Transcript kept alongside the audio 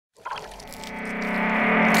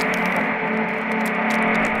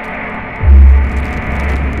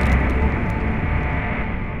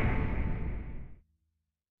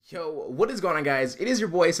what is going on, guys? It is your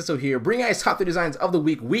boy Seso here, bringing you guys top 3 designs of the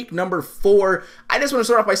week number 4. I just want to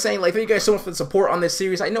start off by saying, like, thank you guys so much for the support on this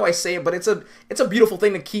series. I know I say it, but it's a beautiful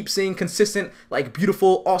thing to keep seeing consistent, like,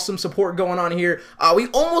 beautiful, awesome support going on here. We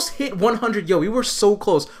almost hit 100. Yo, we were so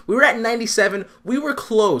close. We were at 97. We were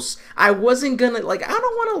close. I wasn't gonna, like, I don't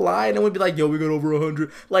want to lie and then we'd be like, yo, we got over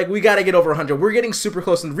 100. Like, we gotta get over 100. We're getting super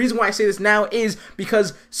close, and the reason why I say this now is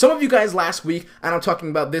because some of you guys last week, and I'm talking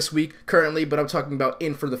about this week currently, but I'm talking about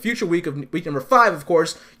for the future week of week number 5, of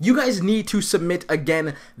course, you guys need to submit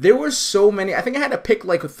again. There were so many. I think I had to pick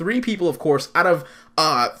like 3 people, of course, out of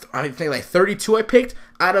I think like 32 I picked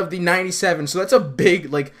out of the 97. So that's a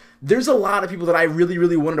big, like, there's a lot of people that I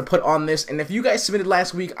really wanted to put on this, and if you guys submitted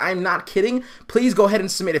last week, I'm not kidding, please go ahead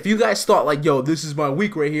and submit. If you guys thought like, yo, this is my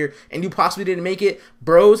week right here, and you possibly didn't make it,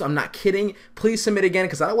 bros, I'm not kidding, please submit again,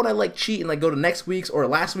 because I don't want to like cheat and like go to next week's or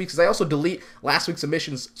last week's, because I also delete last week's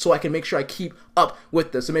submissions so I can make sure I keep up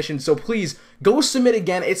with the submissions. So please go submit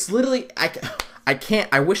again. It's literally,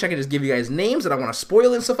 I wish I could just give you guys names that I want to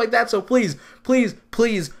spoil and stuff like that. So please,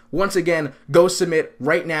 once again, go submit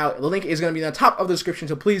right now. The link is going to be in the top of the description,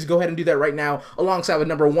 so please go ahead and do that right now alongside with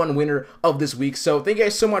number 1 winner of this week. So thank you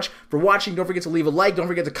guys so much for watching. Don't forget to leave a like. Don't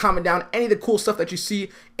forget to comment down any of the cool stuff that you see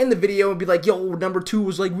in the video and be like, yo, number 2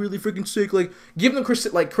 was like really freaking sick. Like, give them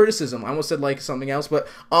criticism. I almost said like something else, but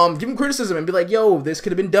give them criticism and be like, yo, this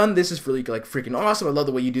could have been done. This is really like freaking awesome. I love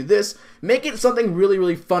the way you do this. Make it something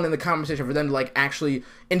really fun in the conversation for them to like actually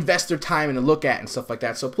invest their time and to look at and stuff like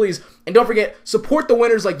that. So please, and don't forget, support the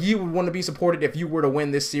winners like you would want to be supported if you were to win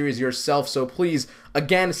this series yourself. So please,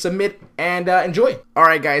 again, submit and enjoy.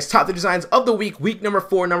 Alright guys, top 3 designs of the week number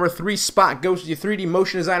 4, number 3 spot goes to your 3D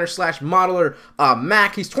motion designer slash modeler,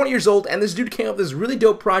 Mac. He's 20 years old, and this dude came up with this really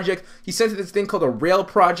dope project. He sent it this thing called a Rail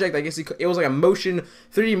project. I guess it was like a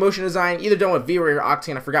 3D motion design, either done with V-Ray or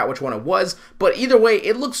Octane. I forgot which one it was, but either way,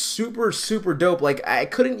 it looks super dope. Like, I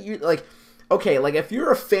couldn't, like, okay, like, if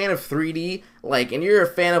you're a fan of 3D, like, and you're a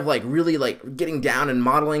fan of, like, really, like, getting down and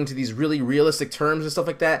modeling to these really realistic terms and stuff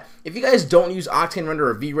like that, if you guys don't use Octane Render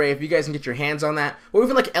or V-Ray, if you guys can get your hands on that, or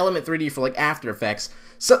even, like, Element 3D for, like, After Effects,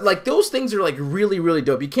 so, like, those things are, like, really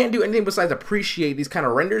dope. You can't do anything besides appreciate these kind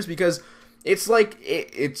of renders, because it's, like,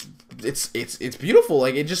 it's beautiful.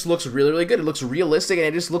 Like, it just looks really good. It looks realistic, and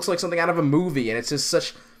it just looks like something out of a movie, and it's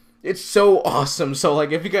just it's so awesome. So,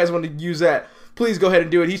 like, if you guys want to use that, please go ahead and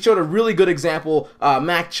do it. He showed a really good example.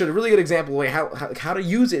 Mac showed a really good example of like how to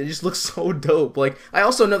use it. It just looks so dope. Like, I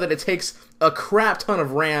also know that it takes a crap ton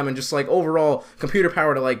of RAM and just like overall computer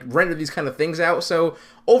power to like render these kind of things out. So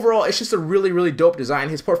overall, it's just a really dope design.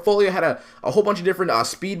 His portfolio had a whole bunch of different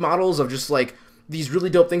speed models of just like these really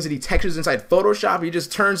dope things that he textures inside Photoshop. He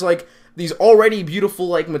just turns like these already beautiful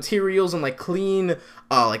like materials and like clean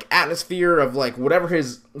like atmosphere of like whatever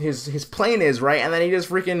his plane is, right? And then he just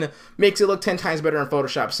freaking makes it look 10 times better in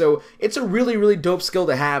Photoshop. So it's a really dope skill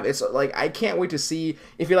to have. It's like, I can't wait to see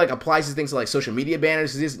if he like applies these things to like social media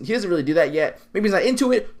banners. He doesn't really do that yet. Maybe he's not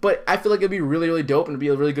into it, but I feel like it'd be really dope and it'd be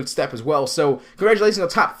a really good step as well. So congratulations on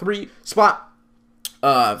the top 3 spot.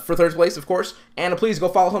 For 3rd place, of course, and please go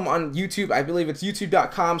follow him on YouTube. I believe it's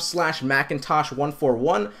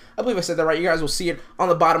youtube.com/Macintosh141. I believe I said that right. You guys will see it on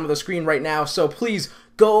the bottom of the screen right now, so please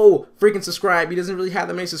go freaking subscribe. He doesn't really have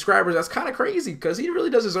that many subscribers. That's kind of crazy, because he really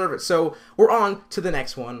does deserve it. So we're on to the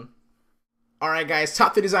next one. Alright guys,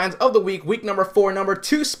 top 3 designs of the week number 4, number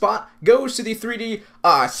 2 spot goes to the 3D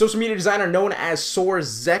social media designer known as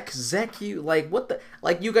Zek, you, like, what the,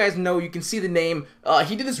 like, you guys know, you can see the name.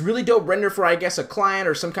 He did this really dope render for, I guess, a client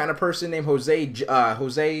or some kind of person named Jose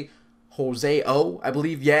O, I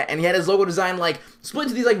believe, yeah, and he had his logo design, like, split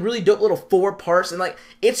into these, like, really dope little 4 parts, and, like,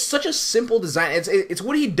 it's such a simple design. It's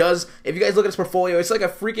what he does. If you guys look at his portfolio, it's like a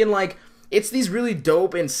freaking, like, it's these really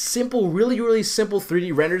dope and simple, really simple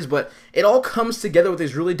 3D renders, but it all comes together with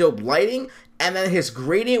this really dope lighting, and then his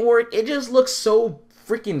gradient work, it just looks so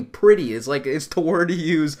freaking pretty. It's like, it's the word to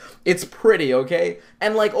use. It's pretty, okay?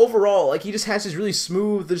 And like overall, like, he just has this really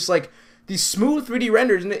smooth, just like these smooth 3D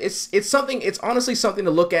renders, and it's honestly something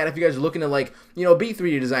to look at if you guys are looking to, like, you know, be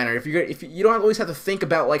 3D designer. If you don't always have to think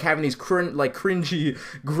about like having these cringy,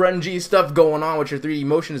 grungy stuff going on with your 3D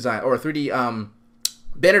motion design or 3D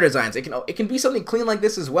banner designs. It can be something clean like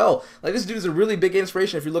this as well. Like, this dude is a really big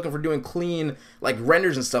inspiration if you're looking for doing clean like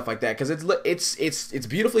renders and stuff like that, because it's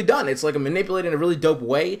beautifully done. It's like manipulated in a really dope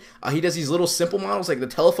way. He does these little simple models like the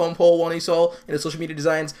telephone pole one he saw in the social media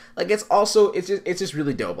designs. Like, it's just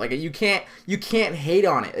really dope. Like, you can't hate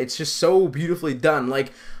on it. It's just so beautifully done.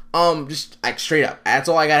 Like, Just like straight up. That's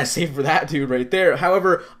all I gotta say for that dude right there.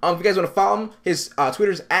 However, if you guys want to follow him, his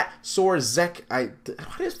Twitter's at Sorzek.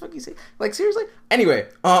 What does fuck you say? Like seriously? Anyway,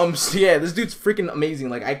 so yeah, this dude's freaking amazing.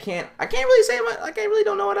 Like I can't really say much. Like I really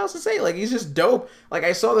don't know what else to say. Like he's just dope. Like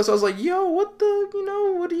I saw this, I was like, yo, what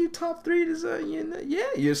are you top 3? Does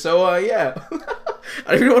yeah. So yeah.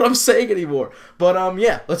 I don't know what I'm saying anymore. But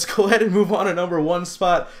yeah, let's go ahead and move on to number 1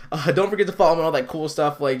 spot. Don't forget to follow him and all that cool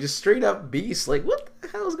stuff. Like just straight up beast. Like what the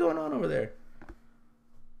hell is going on over there?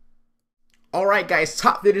 Alright guys,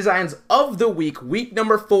 top 3 designs of the week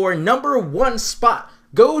number 4, number 1 spot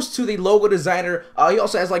goes to the logo designer. He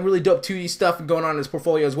also has like really dope 2D stuff going on in his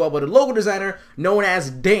portfolio as well, but a logo designer known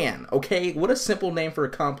as Dan. Okay, what a simple name for a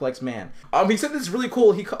complex man. He said this is really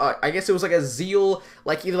cool. He I guess it was like a Zeal,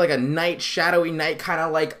 like either like a night, shadowy night kind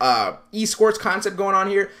of like esports concept going on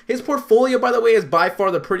here. His portfolio, by the way, is by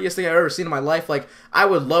far the prettiest thing I've ever seen in my life. Like I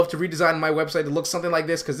would love to redesign my website to look something like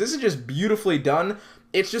this because this is just beautifully done.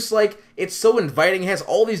 It's just like, it's so inviting. It has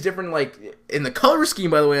all these different, like, in the color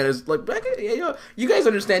scheme, by the way, it is like, you guys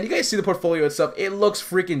understand, you guys see the portfolio itself, it looks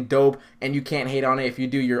freaking dope, and you can't hate on it. If you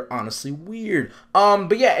do, you're honestly weird.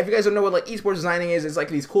 But yeah, if you guys don't know what, like, esports designing is, it's like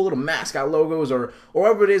these cool little mascot logos, or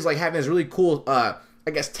whatever it is, like, having this really cool, I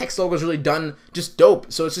guess text logo is really done just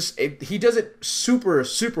dope. So it's just he does it super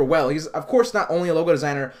well. He's of course not only a logo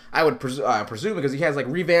designer, I would presume, because he has like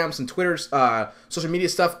revamps and Twitter social media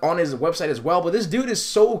stuff on his website as well. But this dude is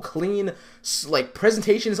so clean, like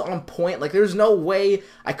presentation is on point. Like there's no way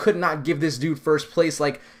I could not give this dude first place.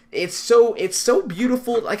 Like it's so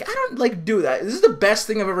beautiful. Like I don't like do that. This is the best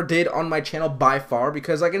thing I've ever did on my channel by far,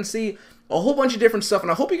 because I can see a whole bunch of different stuff, and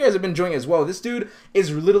I hope you guys have been enjoying it as well. This dude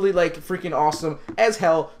is literally like freaking awesome as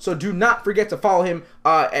hell. So do not forget to follow him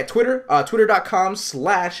at Twitter,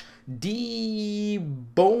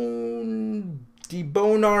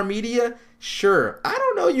 twitter.com/debonarmedia. Sure, I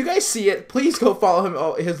don't know. You guys see it. Please go follow him.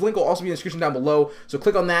 Oh, his link will also be in the description down below. So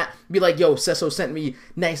click on that. Be like, yo, Seso sent me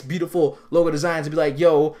nice, beautiful logo designs. And be like,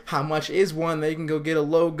 yo, how much is one? They can go get a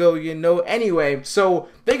logo, you know. Anyway, so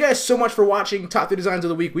thank you guys so much for watching Top 3 Designs of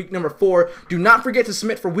the Week number 4. Do not forget to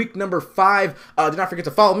submit for week number 5. Do not forget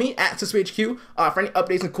to follow me at SesoHQ for any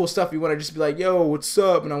updates and cool stuff. You want to just be like, yo, what's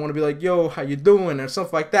up? And I want to be like, yo, how you doing? Or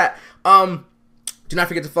something like that. Do not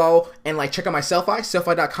forget to follow and like check out my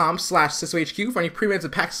sellfy.com/SesoHQ for any pre-minutes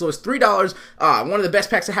and packs as low as $3. One of the best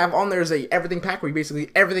packs I have on there is a everything pack, where you basically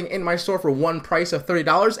everything in my store for one price of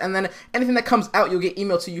 $30, and then anything that comes out you'll get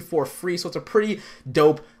emailed to you for free. So it's a pretty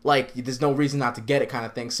dope, like there's no reason not to get it kind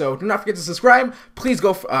of thing. So do not forget to subscribe. Please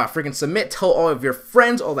go freaking submit. Tell all of your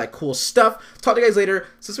friends all that cool stuff. Talk to you guys later.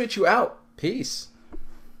 SesoHQ out. Peace.